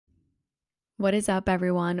What is up,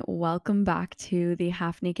 everyone? Welcome back to the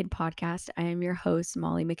Half Naked Podcast. I am your host,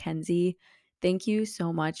 Molly McKenzie. Thank you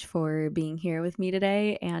so much for being here with me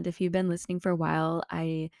today. And if you've been listening for a while,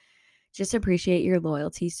 I just appreciate your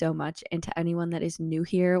loyalty so much. And to anyone that is new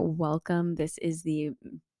here, welcome. This is the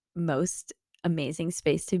most amazing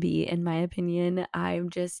space to be, in my opinion.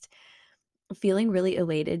 I'm just feeling really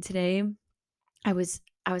elated today. I was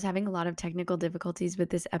having a lot of technical difficulties with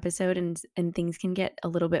this episode, and things can get a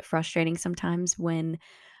little bit frustrating sometimes when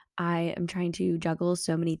I am trying to juggle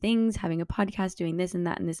so many things, having a podcast, doing this and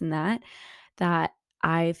that and this and that, that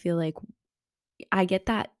I feel like I get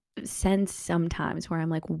that sense sometimes where I'm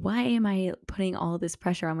like, why am I putting all this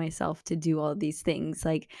pressure on myself to do all these things?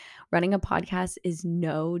 Like running a podcast is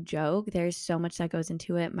no joke. There's so much that goes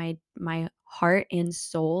into it. My heart and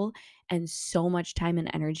soul and so much time and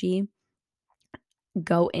energy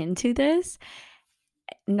go into this,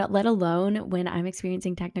 not let alone when I'm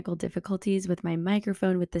experiencing technical difficulties with my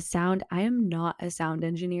microphone, with the sound. I am not a sound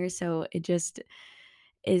engineer, so it just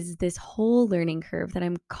is this whole learning curve that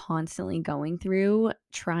I'm constantly going through,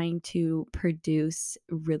 trying to produce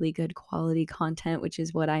really good quality content, which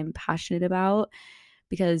is what I'm passionate about,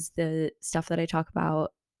 because the stuff that I talk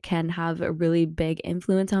about can have a really big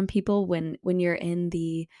influence on people when you're in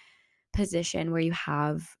the position where you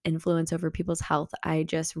have influence over people's health. I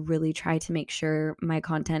just really try to make sure my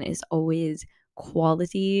content is always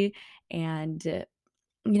quality and,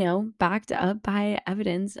 backed up by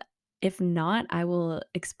evidence. If not, I will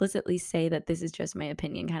explicitly say that this is just my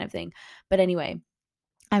opinion kind of thing. But anyway,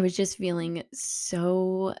 I was just feeling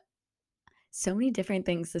so many different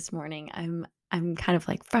things this morning. I'm kind of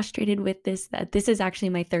like frustrated with this, that this is actually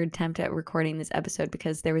my third attempt at recording this episode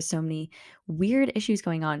because there was so many weird issues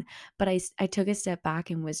going on. But I took a step back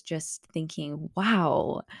and was just thinking,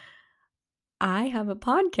 wow, I have a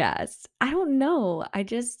podcast. I don't know.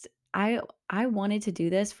 I wanted to do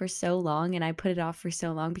this for so long, and I put it off for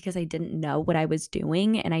so long because I didn't know what I was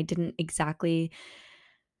doing, and I didn't exactly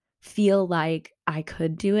feel like I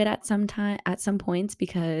could do it at some points,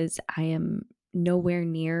 because I am nowhere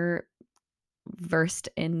near versed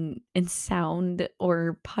in sound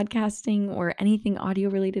or podcasting or anything audio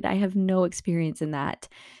related. I have no experience in that.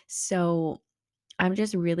 So I'm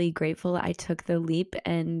just really grateful I took the leap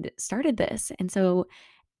and started this. And so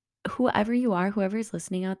whoever you are, whoever's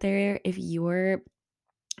listening out there, if you're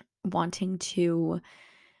wanting to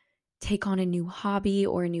take on a new hobby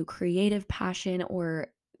or a new creative passion or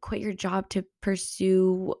quit your job to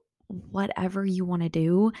pursue whatever you want to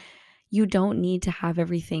do, you don't need to have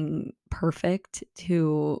everything perfect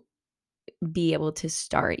to be able to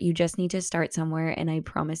start. You just need to start somewhere. And I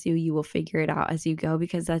promise you, you will figure it out as you go,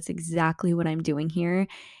 because that's exactly what I'm doing here.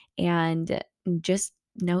 And just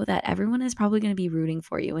know that everyone is probably going to be rooting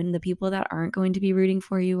for you. And the people that aren't going to be rooting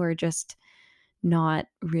for you are just not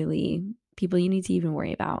really people you need to even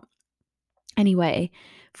worry about. Anyway,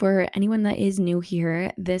 for anyone that is new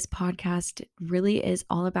here, this podcast really is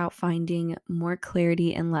all about finding more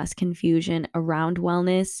clarity and less confusion around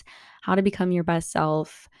wellness, how to become your best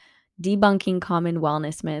self, debunking common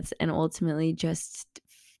wellness myths, and ultimately just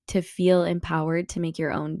to feel empowered to make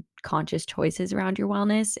your own conscious choices around your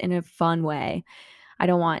wellness in a fun way. I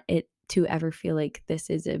don't want it to ever feel like this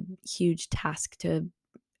is a huge task to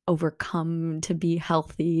overcome to be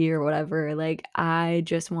healthy or whatever. Like, I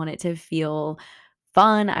just want it to feel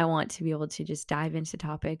fun. I want to be able to just dive into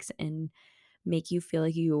topics and make you feel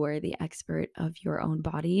like you are the expert of your own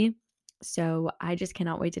body. So I just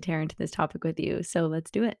cannot wait to tear into this topic with you. So let's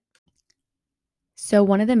do it. So,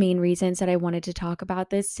 one of the main reasons that I wanted to talk about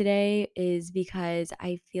this today is because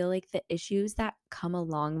I feel like the issues that come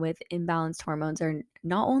along with imbalanced hormones are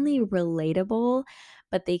not only relatable,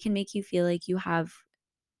 but they can make you feel like you have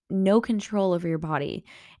no control over your body.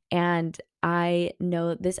 And I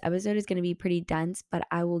know this episode is going to be pretty dense, but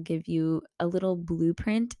I will give you a little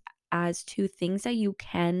blueprint as to things that you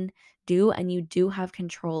can do and you do have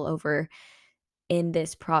control over in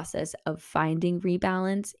this process of finding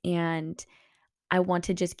rebalance. And I want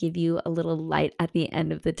to just give you a little light at the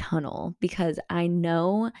end of the tunnel, because I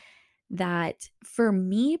know that for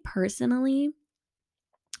me personally,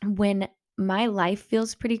 when my life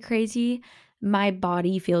feels pretty crazy, my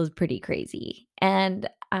body feels pretty crazy. And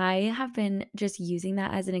I have been just using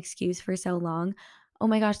that as an excuse for so long. Oh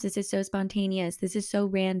my gosh, this is so spontaneous. This is so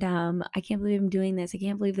random. I can't believe I'm doing this. I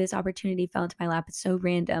can't believe this opportunity fell into my lap. It's so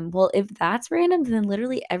random. Well, if that's random, then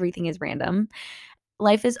literally everything is random.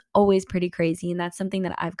 Life is always pretty crazy. And that's something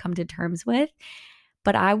that I've come to terms with.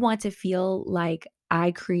 But I want to feel like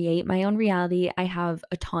I create my own reality. I have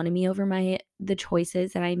autonomy over the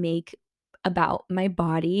choices that I make about my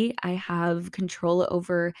body. I have control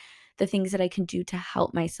over the things that I can do to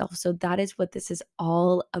help myself. So that is what this is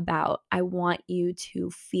all about. I want you to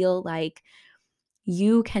feel like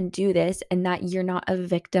you can do this and that you're not a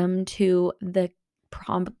victim to the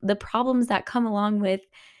problems that come along with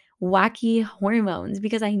wacky hormones,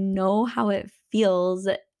 because I know how it feels.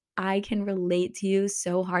 I can relate to you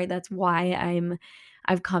so hard. That's why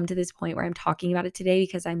I've come to this point where I'm talking about it today,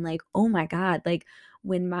 because I'm like, "Oh my god, like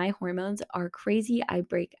when my hormones are crazy, I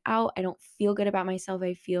break out. I don't feel good about myself.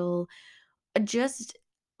 I feel just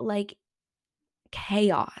like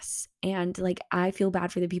chaos, and like I feel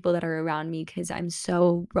bad for the people that are around me because I'm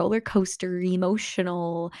so roller coaster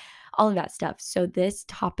emotional, all of that stuff." So this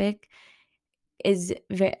topic is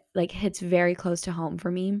like hits very close to home for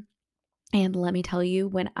me. And let me tell you,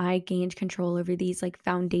 when I gained control over these like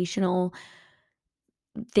foundational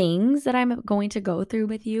things that I'm going to go through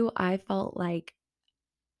with you, I felt like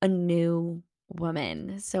a new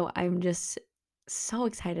woman. So I'm just so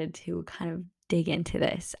excited to kind of dig into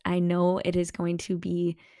this. I know it is going to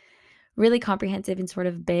be really comprehensive and sort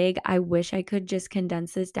of big. I wish I could just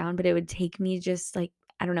condense this down, but it would take me just like,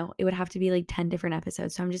 I don't know, it would have to be like 10 different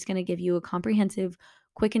episodes. So I'm just going to give you a comprehensive,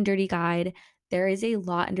 quick and dirty guide. There is a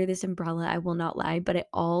lot under this umbrella, I will not lie, but it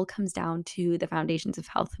all comes down to the foundations of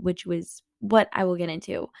health, which was what I will get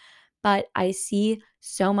into. But I see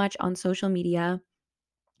so much on social media.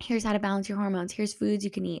 Here's how to balance your hormones. Here's foods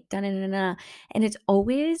you can eat. Da, da, da, da. And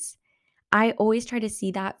I always try to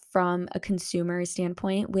see that from a consumer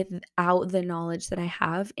standpoint without the knowledge that I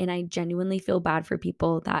have, and I genuinely feel bad for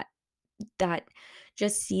people that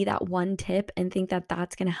just see that one tip and think that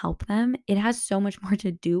that's going to help them. It has so much more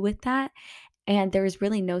to do with that, and there is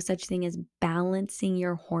really no such thing as balancing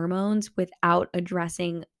your hormones without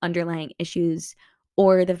addressing underlying issues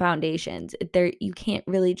or the foundations. There you can't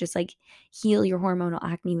really just like heal your hormonal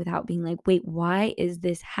acne without being like, "Wait, why is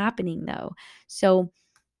this happening though?" So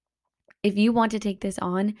if you want to take this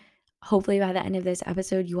on, hopefully by the end of this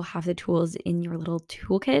episode, you will have the tools in your little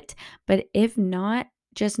toolkit. But if not,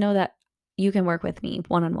 just know that you can work with me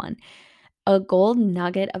one on one. A gold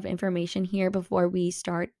nugget of information here before we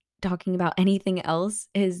start talking about anything else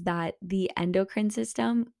is that the endocrine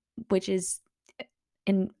system, which is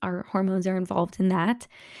and our hormones are involved in that,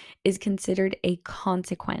 is considered a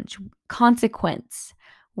consequence,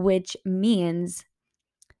 which means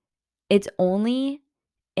it's only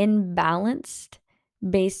imbalanced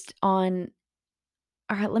based on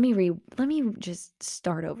all right, let me just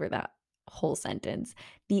start over that whole sentence.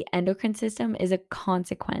 The endocrine system is a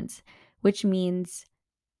consequence, which means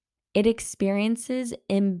it experiences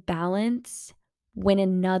imbalance when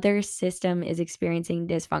another system is experiencing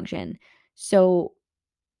dysfunction. So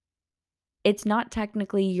it's not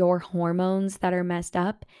technically your hormones that are messed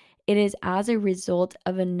up. It is as a result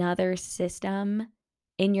of another system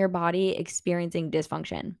in your body experiencing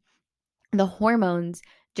dysfunction. The hormones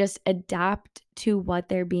just adapt to what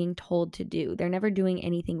they're being told to do. They're never doing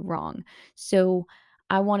anything wrong. So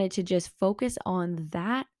I wanted to just focus on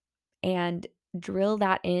that and drill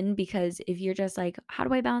that in, because if you're just like, how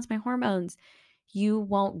do I balance my hormones? You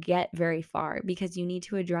won't get very far because you need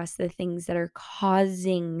to address the things that are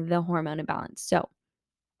causing the hormone imbalance. So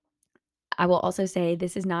I will also say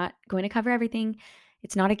this is not going to cover everything.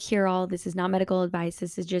 It's not a cure all. This is not medical advice.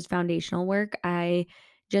 This is just foundational work. I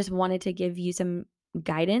just wanted to give you some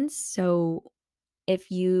guidance. So if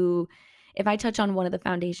you if I touch on one of the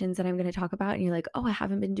foundations that I'm going to talk about and you're like, "Oh, I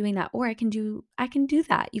haven't been doing that," or I can do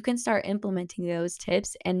that. You can start implementing those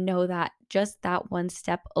tips and know that just that one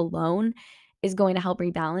step alone is going to help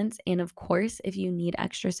rebalance. And of course, if you need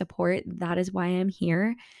extra support, that is why I'm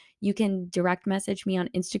here. You can direct message me on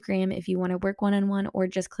Instagram if you want to work one-on-one, or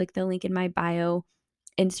just click the link in my bio,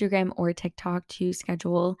 Instagram or TikTok, to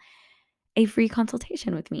schedule a free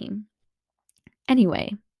consultation with me.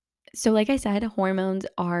 Anyway, so, like I said, hormones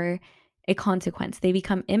are a consequence. They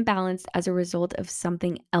become imbalanced as a result of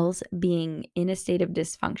something else being in a state of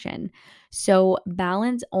dysfunction. So,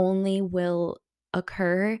 balance only will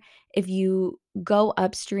occur if you go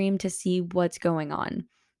upstream to see what's going on.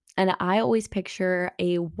 And I always picture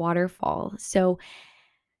a waterfall. So,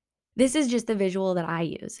 this is just the visual that I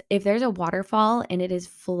use. If there's a waterfall and it is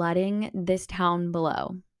flooding this town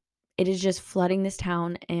below, it is just flooding this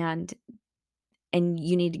town, and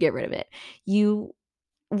you need to get rid of it. You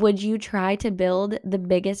Would you try to build the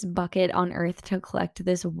biggest bucket on earth to collect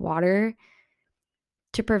this water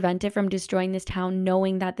to prevent it from destroying this town,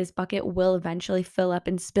 knowing that this bucket will eventually fill up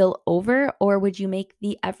and spill over? Or would you make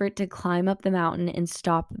the effort to climb up the mountain and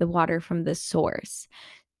stop the water from the source?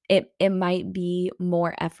 It might be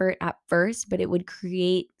more effort at first, but it would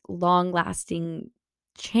create long lasting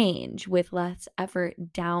change with less effort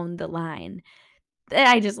down the line.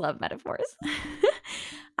 I just love metaphors.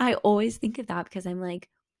 I always think of that because I'm like,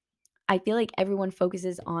 I feel like everyone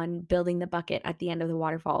focuses on building the bucket at the end of the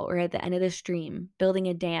waterfall or at the end of the stream, building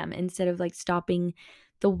a dam instead of like stopping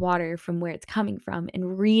the water from where it's coming from and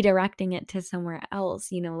redirecting it to somewhere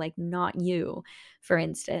else, like not you, for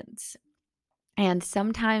instance. And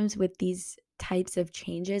sometimes with these types of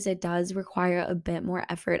changes, it does require a bit more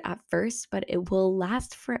effort at first, but it will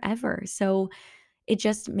last forever. So it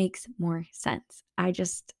just makes more sense. I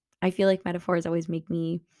feel like metaphors always make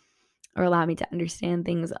me or allow me to understand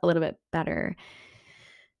things a little bit better.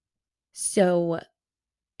 So,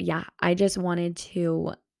 yeah, I just wanted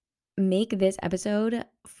to make this episode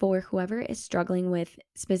for whoever is struggling with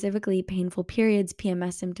specifically painful periods,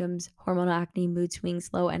 PMS symptoms, hormonal acne, mood swings,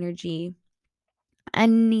 low energy,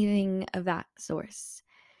 anything of that source.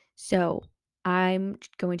 So, I'm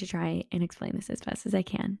going to try and explain this as best as I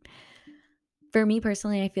can. For me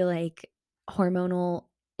personally, I feel like hormonal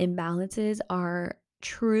imbalances are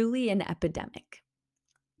truly an epidemic.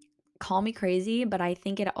 Call me crazy, but I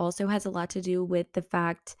think it also has a lot to do with the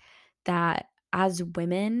fact that as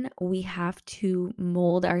women, we have to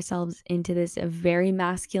mold ourselves into this very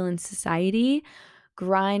masculine society,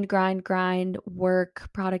 grind, grind, grind, work,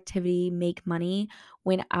 productivity, make money,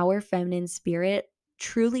 when our feminine spirit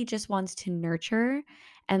truly just wants to nurture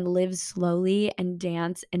and live slowly and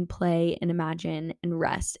dance and play and imagine and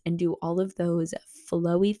rest and do all of those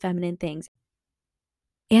flowy feminine things.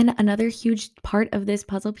 And another huge part of this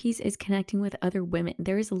puzzle piece is connecting with other women.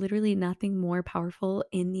 There is literally nothing more powerful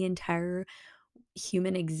in the entire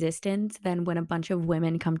human existence than when a bunch of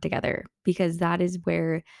women come together, because that is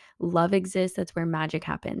where love exists. That's where magic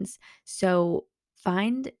happens. So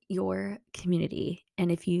find your community. And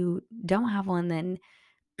if you don't have one, then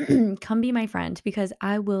come be my friend because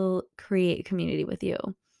I will create community with you.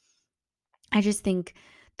 I just think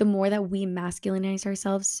the more that we masculinize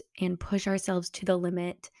ourselves and push ourselves to the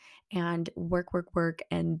limit and work, work, work,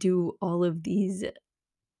 and do all of these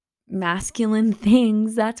masculine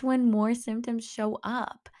things, that's when more symptoms show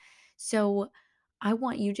up. So I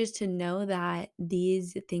want you just to know that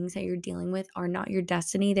these things that you're dealing with are not your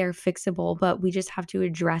destiny. They're fixable, but we just have to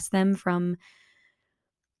address them from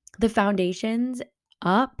the foundations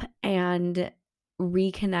up and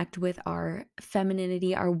reconnect with our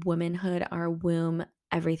femininity, our womanhood, our womb,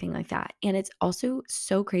 everything like that. And it's also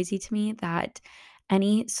so crazy to me that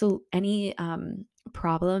any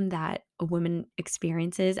problem that a woman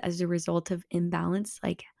experiences as a result of imbalance,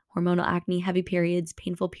 like hormonal acne, heavy periods,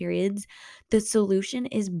 painful periods, the solution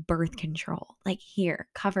is birth control. Like, here,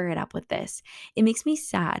 cover it up with this. It makes me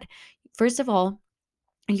sad. First of all,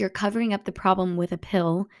 you're covering up the problem with a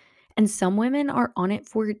pill, and some women are on it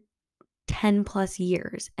for 10 plus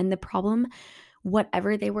years. And the problem,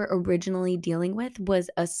 whatever they were originally dealing with, was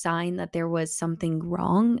a sign that there was something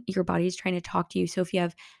wrong. Your body's trying to talk to you. So if you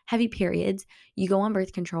have heavy periods, you go on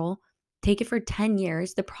birth control, take it for 10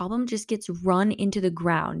 years, the problem just gets run into the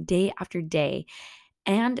ground day after day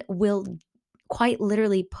and will quite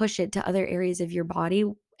literally push it to other areas of your body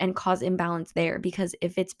and cause imbalance there, because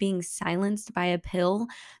if it's being silenced by a pill,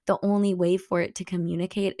 the only way for it to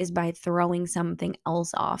communicate is by throwing something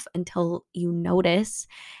else off until you notice,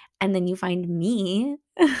 and then you find me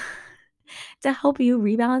to help you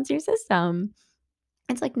rebalance your system.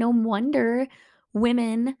 It's like no wonder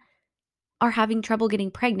women are having trouble getting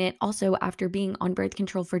pregnant also after being on birth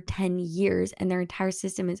control for 10 years and their entire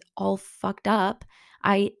system is all fucked up.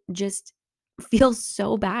 I just feel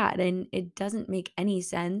so bad and it doesn't make any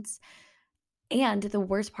sense. And the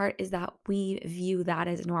worst part is that we view that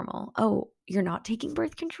as normal. Oh, you're not taking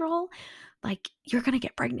birth control? Like, you're going to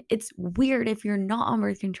get pregnant. It's weird if you're not on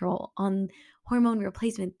birth control. On hormone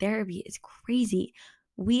replacement therapy is crazy.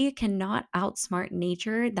 We cannot outsmart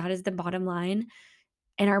nature. That is the bottom line.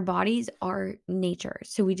 And our bodies are nature.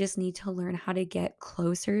 So we just need to learn how to get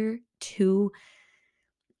closer to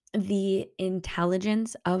the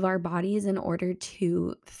intelligence of our bodies in order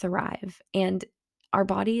to thrive. And our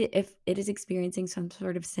body, if it is experiencing some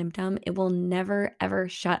sort of symptom, it will never, ever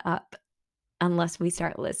shut up unless we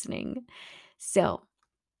start listening. So,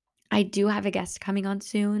 I do have a guest coming on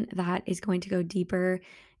soon that is going to go deeper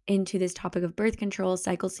into this topic of birth control,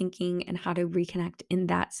 cycle syncing, and how to reconnect in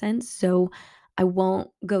that sense. So, I won't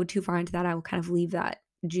go too far into that. I will kind of leave that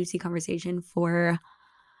juicy conversation for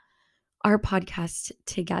our podcast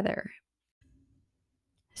together.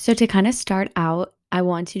 So, to kind of start out, I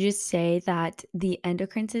want to just say that the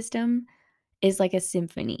endocrine system is like a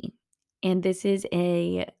symphony. And this is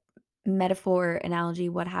a metaphor, analogy,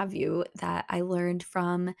 what have you, that I learned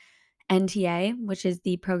from NTA, which is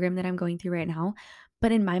the program that I'm going through right now.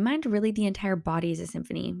 But in my mind, really the entire body is a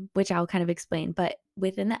symphony, which I'll kind of explain. But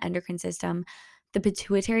within the endocrine system, the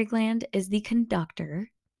pituitary gland is the conductor.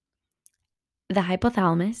 The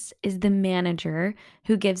hypothalamus is the manager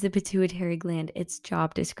who gives the pituitary gland its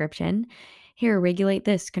job description. Here, regulate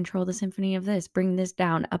this, control the symphony of this, bring this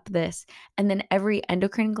down, up this. And then every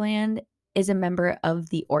endocrine gland is a member of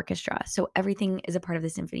the orchestra. So everything is a part of the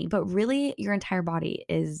symphony, but really your entire body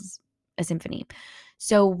is a symphony.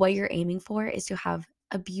 So what you're aiming for is to have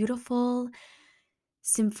a beautiful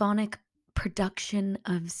symphonic production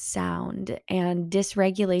of sound, and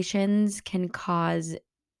dysregulations can cause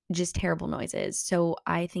just terrible noises. So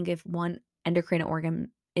I think if one endocrine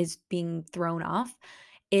organ is being thrown off,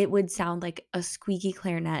 it would sound like a squeaky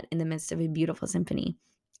clarinet in the midst of a beautiful symphony.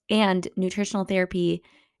 And nutritional therapy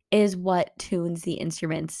is what tunes the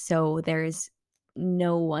instruments. So there's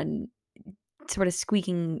no one sort of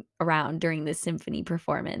squeaking around during this symphony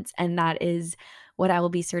performance. And that is what I will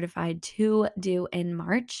be certified to do in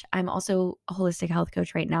March. I'm also a holistic health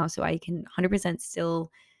coach right now, so I can 100%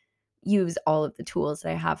 still use all of the tools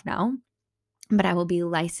that I have now, but I will be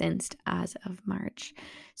licensed as of March.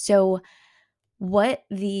 So, what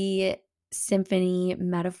the symphony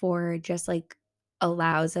metaphor just like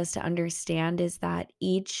allows us to understand is that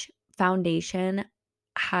each foundation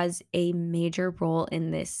has a major role in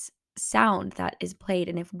this sound that is played.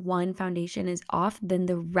 And if one foundation is off, then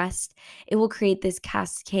the rest, it will create this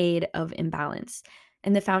cascade of imbalance.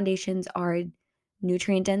 And the foundations are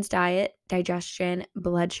nutrient dense diet, digestion,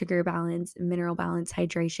 blood sugar balance, mineral balance,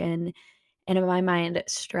 hydration. And in my mind,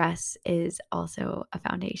 stress is also a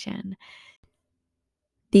foundation.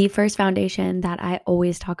 The first foundation that I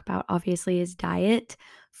always talk about, obviously, is diet.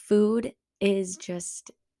 Food is just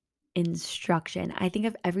instruction. I think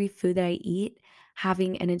of every food that I eat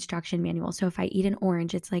having an instruction manual. So if I eat an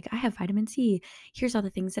orange, it's like, I have vitamin C. Here's all the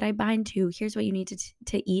things that I bind to. Here's what you need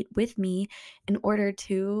to eat with me in order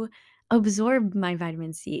to absorb my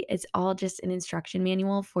vitamin C. It's all just an instruction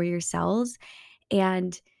manual for your cells.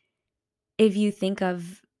 And if you think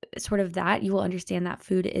of sort of that, you will understand that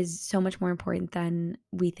food is so much more important than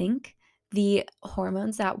we think. The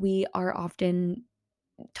hormones that we are often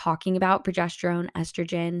talking about, progesterone,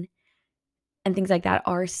 estrogen, and things like that,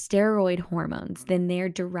 are steroid hormones. Then they're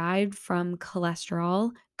derived from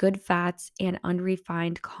cholesterol, good fats, and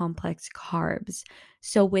unrefined complex carbs.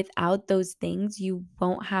 So without those things, you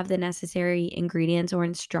won't have the necessary ingredients or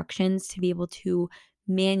instructions to be able to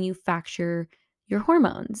manufacture your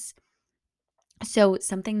hormones. So,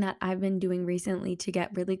 something that I've been doing recently to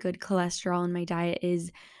get really good cholesterol in my diet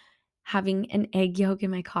is having an egg yolk in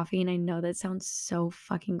my coffee. And I know that sounds so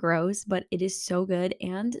fucking gross, but it is so good.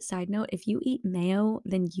 And side note, if you eat mayo,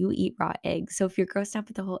 then you eat raw eggs. So, if you're grossed out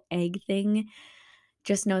with the whole egg thing,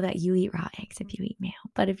 just know that you eat raw eggs if you eat mayo.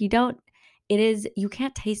 But if you don't, you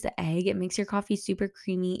can't taste the egg. It makes your coffee super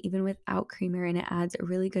creamy, even without creamer, and it adds a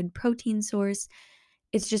really good protein source.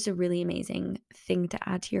 It's just a really amazing thing to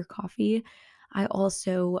add to your coffee. I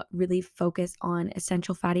also really focus on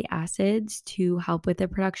essential fatty acids to help with the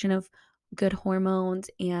production of good hormones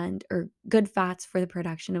and or good fats for the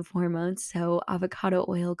production of hormones. So avocado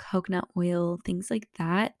oil, coconut oil, things like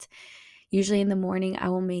that. Usually in the morning I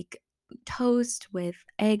will make toast with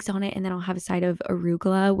eggs on it, and then I'll have a side of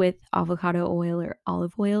arugula with avocado oil or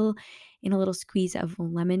olive oil and a little squeeze of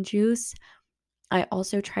lemon juice. I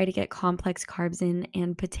also try to get complex carbs in,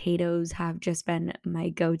 and potatoes have just been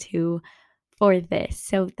my go-to for this.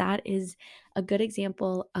 So that is a good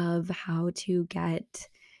example of how to get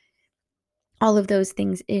all of those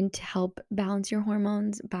things in to help balance your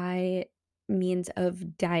hormones by means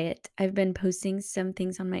of diet. I've been posting some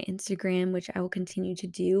things on my Instagram, which I will continue to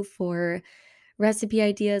do for recipe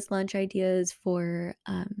ideas, lunch ideas for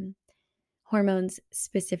hormones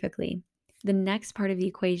specifically. The next part of the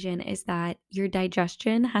equation is that your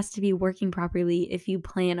digestion has to be working properly if you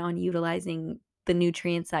plan on utilizing the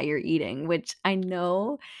nutrients that you're eating, which I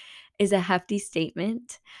know is a hefty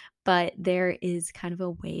statement, but there is kind of a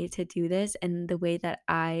way to do this. And the way that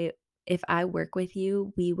if I work with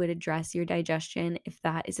you, we would address your digestion if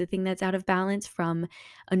that is a thing that's out of balance from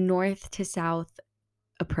a north to south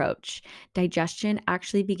approach. Digestion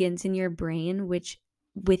actually begins in your brain, which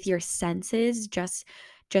with your senses, just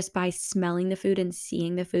by smelling the food and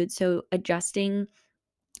seeing the food. So adjusting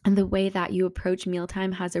and the way that you approach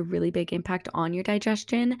mealtime has a really big impact on your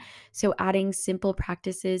digestion. So adding simple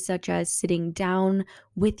practices such as sitting down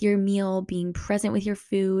with your meal, being present with your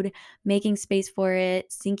food, making space for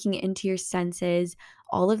it, sinking into your senses,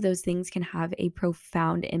 all of those things can have a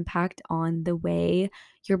profound impact on the way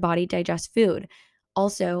your body digests food.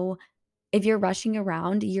 Also, if you're rushing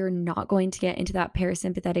around, you're not going to get into that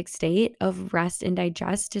parasympathetic state of rest and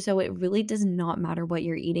digest. So it really does not matter what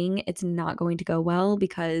you're eating. It's not going to go well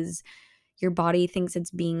because your body thinks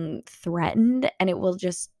it's being threatened and it will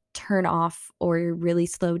just turn off or really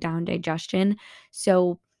slow down digestion.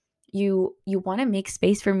 So you want to make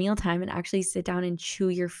space for mealtime and actually sit down and chew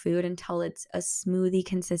your food until it's a smoothie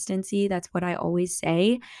consistency. That's what I always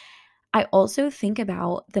say. I also think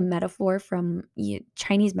about the metaphor from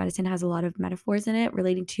Chinese medicine has a lot of metaphors in it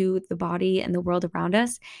relating to the body and the world around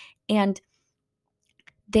us. And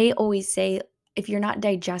they always say if you're not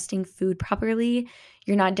digesting food properly,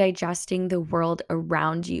 you're not digesting the world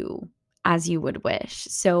around you as you would wish.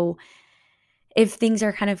 So if things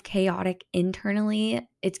are kind of chaotic internally,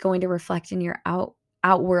 it's going to reflect in your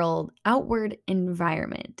outward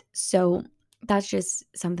environment. So that's just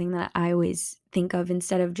something that I always think of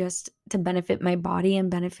instead of just to benefit my body and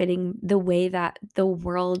benefiting the way that the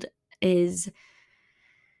world is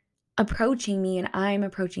approaching me and I'm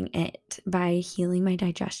approaching it by healing my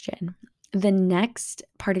digestion. The next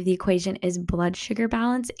part of the equation is blood sugar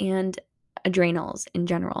balance and adrenals in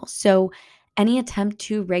general. So, any attempt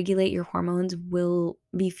to regulate your hormones will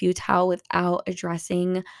be futile without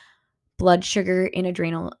addressing blood sugar and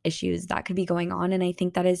adrenal issues that could be going on. And I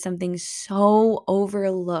think that is something so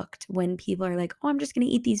overlooked when people are like, oh, I'm just going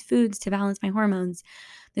to eat these foods to balance my hormones.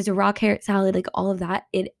 There's a raw carrot salad, like all of that.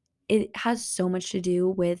 It has so much to do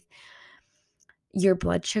with your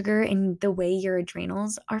blood sugar and the way your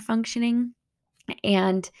adrenals are functioning.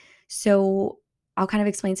 And so I'll kind of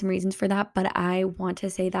explain some reasons for that, but I want to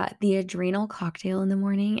say that the adrenal cocktail in the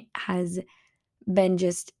morning has been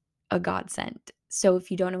just a godsend. So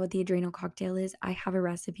if you don't know what the adrenal cocktail is, I have a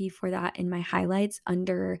recipe for that in my highlights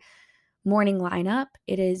under morning lineup.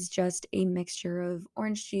 It is just a mixture of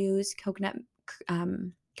orange juice, coconut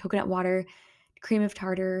water, cream of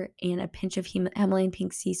tartar, and a pinch of Himalayan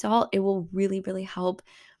pink sea salt. It will really, really help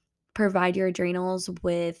provide your adrenals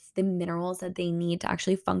with the minerals that they need to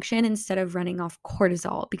actually function instead of running off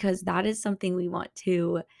cortisol, because that is something we want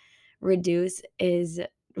to reduce is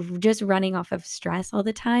just running off of stress all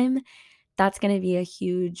the time. That's going to be a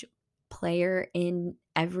huge player in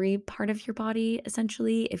every part of your body.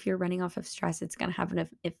 Essentially, if you're running off of stress, it's going to have an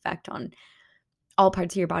effect on all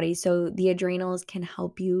parts of your body. So the adrenals can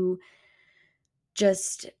help you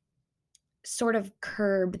just sort of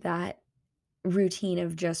curb that routine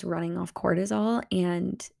of just running off cortisol,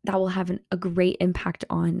 and that will have a great impact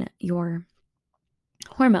on your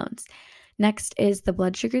hormones. Next is the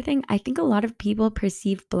blood sugar thing. I think a lot of people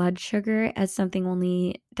perceive blood sugar as something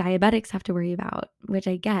only diabetics have to worry about, which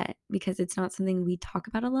I get because it's not something we talk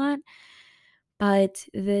about a lot. But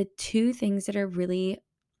the two things that are really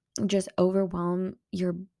just overwhelm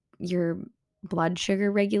your blood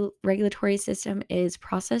sugar regulatory system is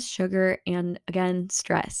processed sugar and again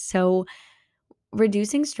stress. So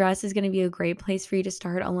reducing stress is going to be a great place for you to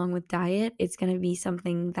start along with diet. It's going to be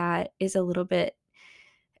something that is a little bit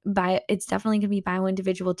it's definitely going to be bio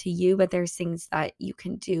individual to you, but there's things that you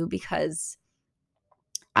can do because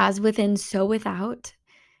as within so without,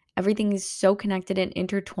 everything is so connected and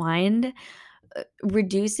intertwined.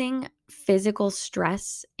 Reducing physical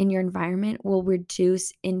stress in your environment will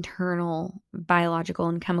reduce internal biological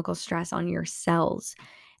and chemical stress on your cells,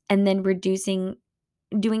 and then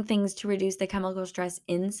doing things to reduce the chemical stress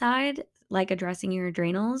inside, like addressing your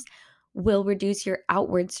adrenals, will reduce your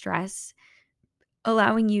outward stress,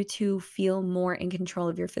 allowing you to feel more in control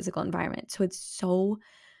of your physical environment. So it's so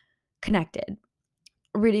connected.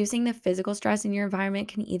 Reducing the physical stress in your environment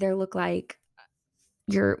can either look like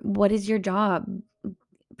what is your job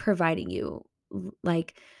providing you,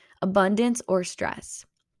 like abundance or stress.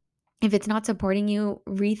 If it's not supporting you,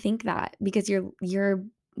 rethink that because you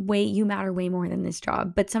matter way more than this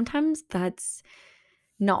job. But sometimes that's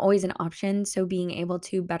not always an option. So being able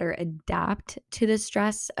to better adapt to the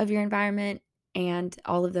stress of your environment and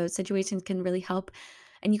all of those situations can really help.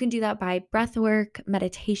 And you can do that by breath work,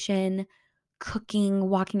 meditation, cooking,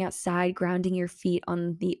 walking outside, grounding your feet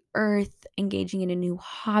on the earth, engaging in a new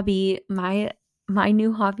hobby. My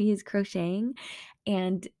new hobby is crocheting,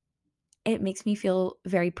 and it makes me feel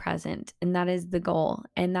very present, and that is the goal.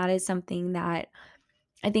 And that is something that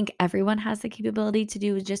I think everyone has the capability to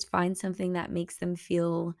do, is just find something that makes them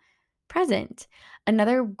feel present.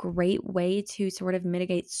 Another great way to sort of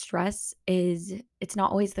mitigate stress is it's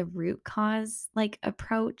not always the root cause like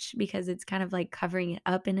approach because it's kind of like covering it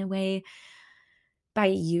up in a way by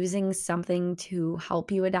using something to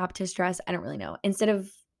help you adapt to stress. I don't really know.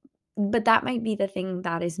 But that might be the thing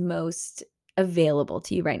that is most available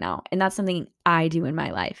to you right now. And that's something I do in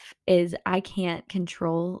my life is I can't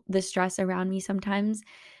control the stress around me sometimes.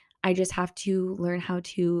 I just have to learn how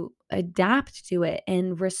to adapt to it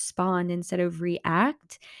and respond instead of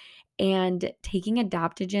react. And taking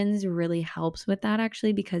adaptogens really helps with that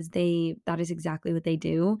actually because that is exactly what they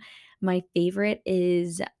do. My favorite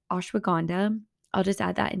is ashwagandha. I'll just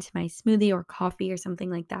add that into my smoothie or coffee or something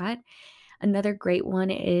like that. Another great one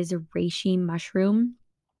is reishi mushroom.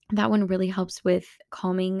 That one really helps with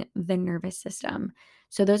calming the nervous system.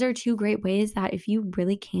 So those are two great ways that if you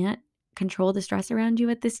really can't control the stress around you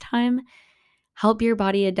at this time, help your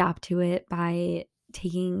body adapt to it by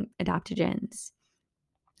taking adaptogens.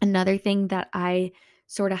 Another thing that I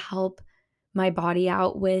sort of help my body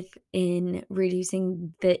out with in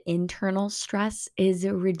reducing the internal stress is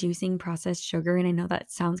reducing processed sugar. And I know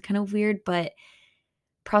that sounds kind of weird, but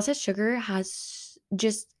processed sugar has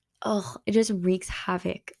just it just wreaks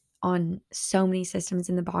havoc on so many systems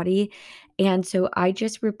in the body. And so I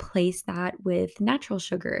just replace that with natural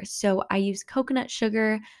sugar. So I use coconut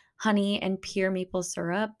sugar, honey, and pure maple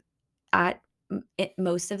syrup at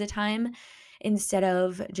most of the time instead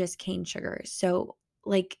of just cane sugar. So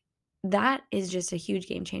like that is just a huge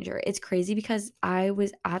game changer. It's crazy because I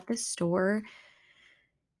was at the store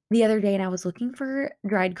the other day and I was looking for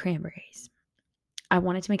dried cranberries. I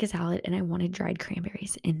wanted to make a salad and I wanted dried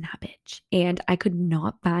cranberries in that bitch. And I could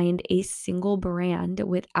not find a single brand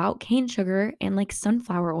without cane sugar and like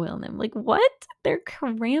sunflower oil in them. Like, what? They're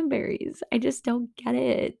cranberries. I just don't get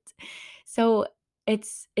it. So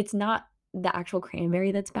it's not the actual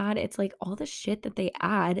cranberry that's bad. It's like all the shit that they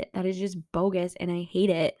add that is just bogus and I hate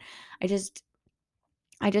it. I just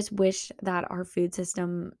I just wish that our food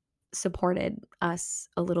system supported us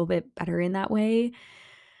a little bit better in that way,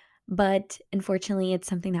 but unfortunately, it's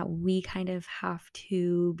something that we kind of have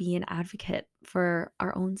to be an advocate for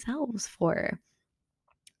our own selves for.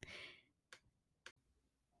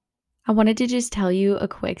 I wanted to just tell you a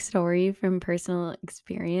quick story from personal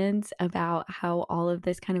experience about how all of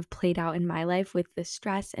this kind of played out in my life with the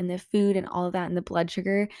stress and the food and all of that and the blood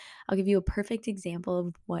sugar. I'll give you a perfect example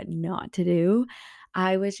of what not to do.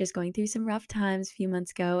 I was just going through some rough times a few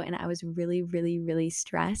months ago and I was really, really, really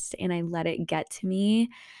stressed and I let it get to me.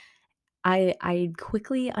 I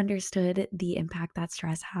quickly understood the impact that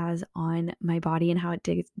stress has on my body and how it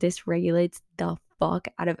dysregulates the fuck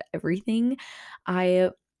out of everything.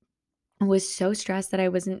 I was so stressed that I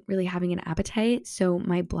wasn't really having an appetite, so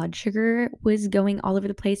my blood sugar was going all over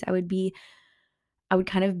the place. I would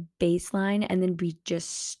kind of baseline and then be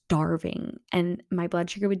just starving, and my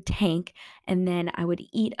blood sugar would tank, and then I would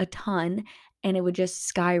eat a ton and it would just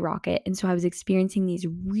skyrocket. And so I was experiencing these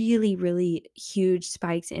really, really huge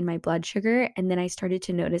spikes in my blood sugar. And then I started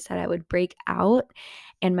to notice that I would break out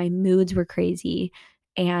and my moods were crazy.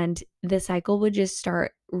 And the cycle would just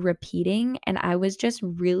start repeating. And I was just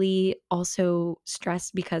really also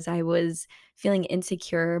stressed because I was feeling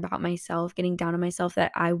insecure about myself, getting down on myself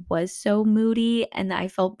that I was so moody and that I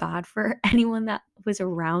felt bad for anyone that was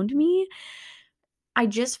around me. I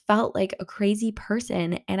just felt like a crazy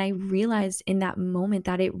person. And I realized in that moment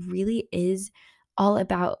that it really is all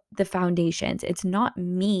about the foundations. It's not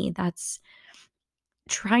me that's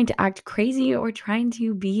trying to act crazy or trying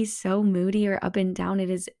to be so moody or up and down. It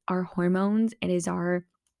is our hormones. It is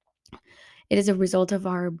a result of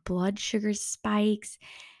our blood sugar spikes.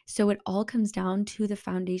 So it all comes down to the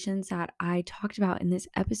foundations that I talked about in this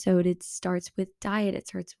episode. It starts with diet, it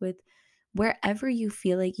starts with wherever you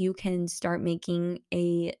feel like you can start making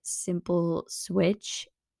a simple switch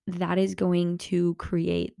that is going to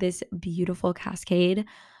create this beautiful cascade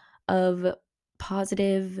of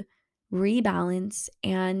positive rebalance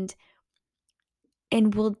and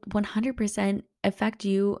will 100% affect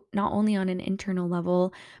you not only on an internal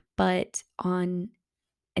level but on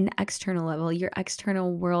an external level. Your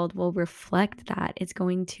external world will reflect that. It's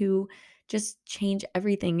going to just change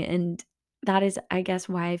everything. And that is, I guess,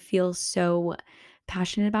 why I feel so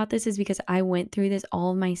passionate about this is because I went through this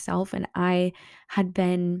all myself and I had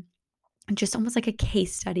been just almost like a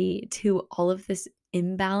case study to all of this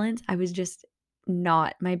imbalance. I was just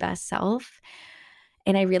not my best self.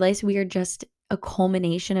 And I realized we are just a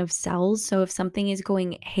culmination of cells. So if something is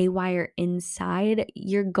going haywire inside,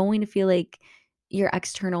 you're going to feel like your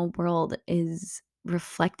external world is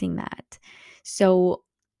reflecting that. So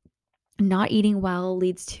not eating well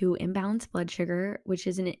leads to imbalanced blood sugar, which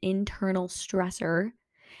is an internal stressor,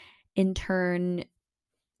 in turn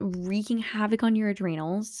wreaking havoc on your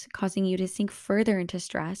adrenals, causing you to sink further into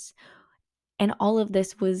stress. And all of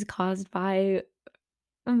this was caused by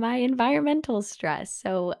my environmental stress.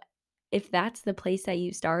 So if that's the place that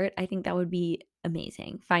you start, I think that would be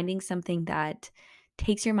amazing. Finding something that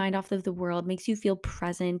takes your mind off of the world, makes you feel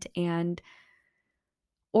present and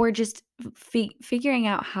or just figuring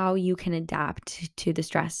out how you can adapt to the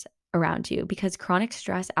stress around you, because chronic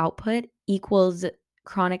stress output equals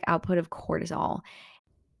chronic output of cortisol.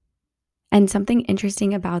 And something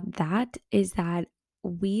interesting about that is that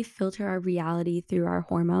we filter our reality through our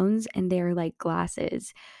hormones, and they're like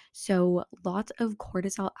glasses. So, lots of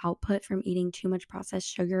cortisol output from eating too much processed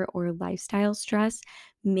sugar or lifestyle stress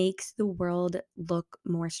makes the world look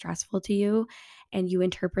more stressful to you, and you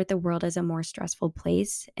interpret the world as a more stressful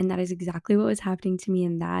place. And that is exactly what was happening to me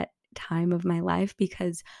in that time of my life,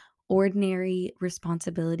 because ordinary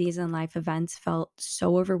responsibilities and life events felt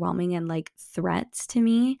so overwhelming and like threats to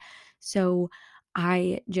me. So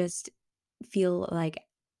I just feel like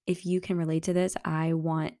if you can relate to this,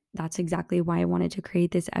 that's exactly why I wanted to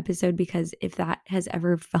create this episode, because if that has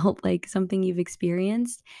ever felt like something you've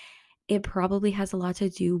experienced, it probably has a lot to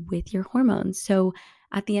do with your hormones. So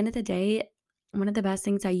at the end of the day, one of the best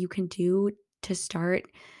things that you can do to start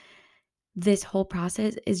this whole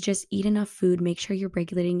process is just eat enough food, make sure you're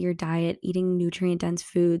regulating your diet, eating nutrient dense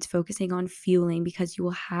foods, focusing on fueling, because you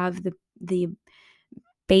will have the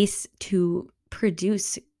base to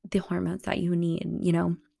produce the hormones that you need, you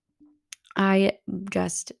know? I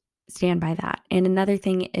just stand by that. And another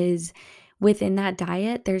thing is within that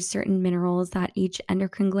diet, there's certain minerals that each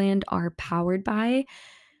endocrine gland are powered by.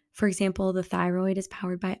 For example, the thyroid is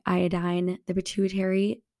powered by iodine, the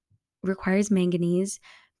pituitary requires manganese,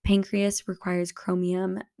 pancreas requires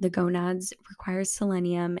chromium, the gonads requires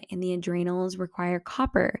selenium, and the adrenals require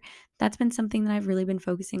copper. That's been something that I've really been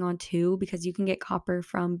focusing on too, because you can get copper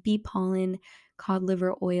from bee pollen, cod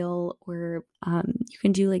liver oil, or you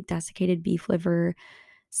can do like desiccated beef liver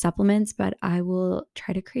supplements. But I will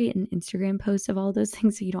try to create an Instagram post of all those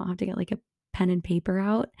things so you don't have to get like a pen and paper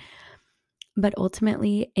out. But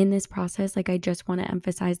ultimately, in this process, like, I just want to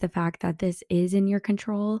emphasize the fact that this is in your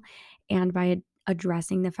control. And by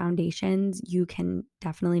addressing the foundations, you can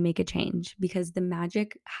definitely make a change, because the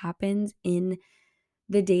magic happens in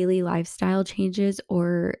the daily lifestyle changes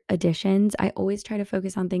or additions. I always try to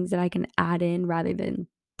focus on things that I can add in rather than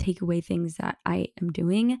take away things that I am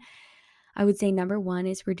doing. I would say number one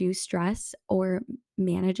is reduce stress or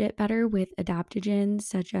manage it better with adaptogens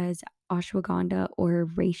such as ashwagandha or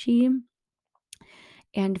reishi,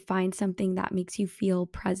 and find something that makes you feel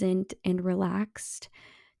present and relaxed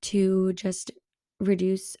to just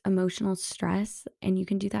reduce emotional stress. And you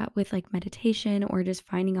can do that with like meditation or just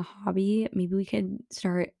finding a hobby. Maybe we could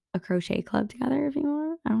start a crochet club together if you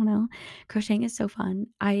want. I don't know. Crocheting is so fun.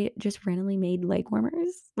 I just randomly made leg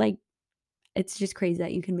warmers. Like, it's just crazy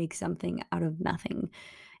that you can make something out of nothing.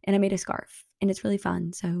 And I made a scarf and it's really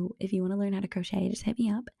fun. So if you want to learn how to crochet, just hit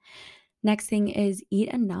me up. Next thing is eat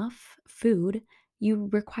enough food. You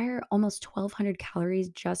require almost 1,200 calories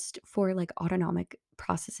just for like autonomic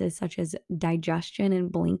processes such as digestion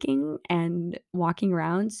and blinking and walking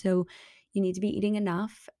around. So you need to be eating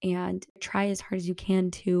enough, and try as hard as you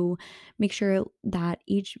can to make sure that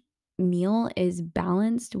each meal is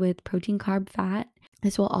balanced with protein, carb, fat.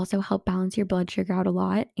 This will also help balance your blood sugar out a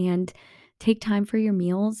lot. And take time for your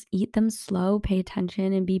meals, eat them slow, pay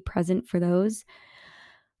attention, and be present for those.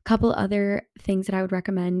 Couple other things that I would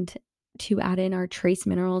recommend to add in are trace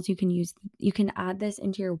minerals. You can add this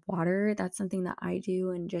into your water. That's something that I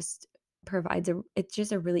do, and just it's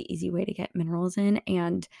just a really easy way to get minerals in.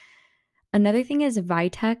 And another thing is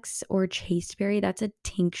Vitex or chasteberry. That's a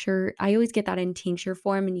tincture. I always get that in tincture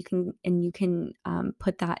form, and you can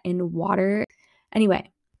put that in water.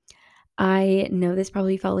 Anyway, I know this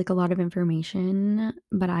probably felt like a lot of information,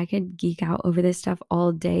 but I could geek out over this stuff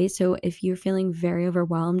all day. So if you're feeling very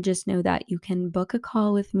overwhelmed, just know that you can book a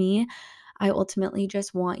call with me. I ultimately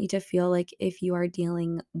just want you to feel like if you are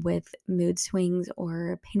dealing with mood swings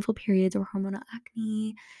or painful periods or hormonal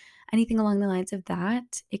acne, anything along the lines of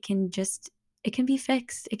that, it can be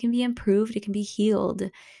fixed, it can be improved, it can be healed.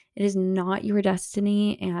 It is not your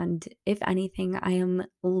destiny. And if anything, I am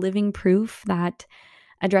living proof that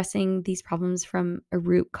addressing these problems from a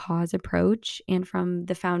root cause approach and from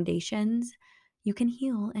the foundations, you can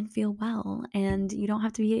heal and feel well, and you don't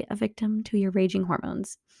have to be a victim to your raging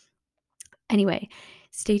hormones. Anyway,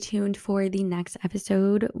 stay tuned for the next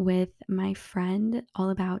episode with my friend,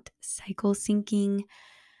 all about cycle syncing,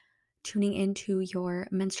 tuning into your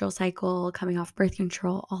menstrual cycle, coming off birth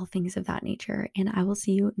control, all things of that nature. And I will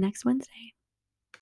see you next Wednesday.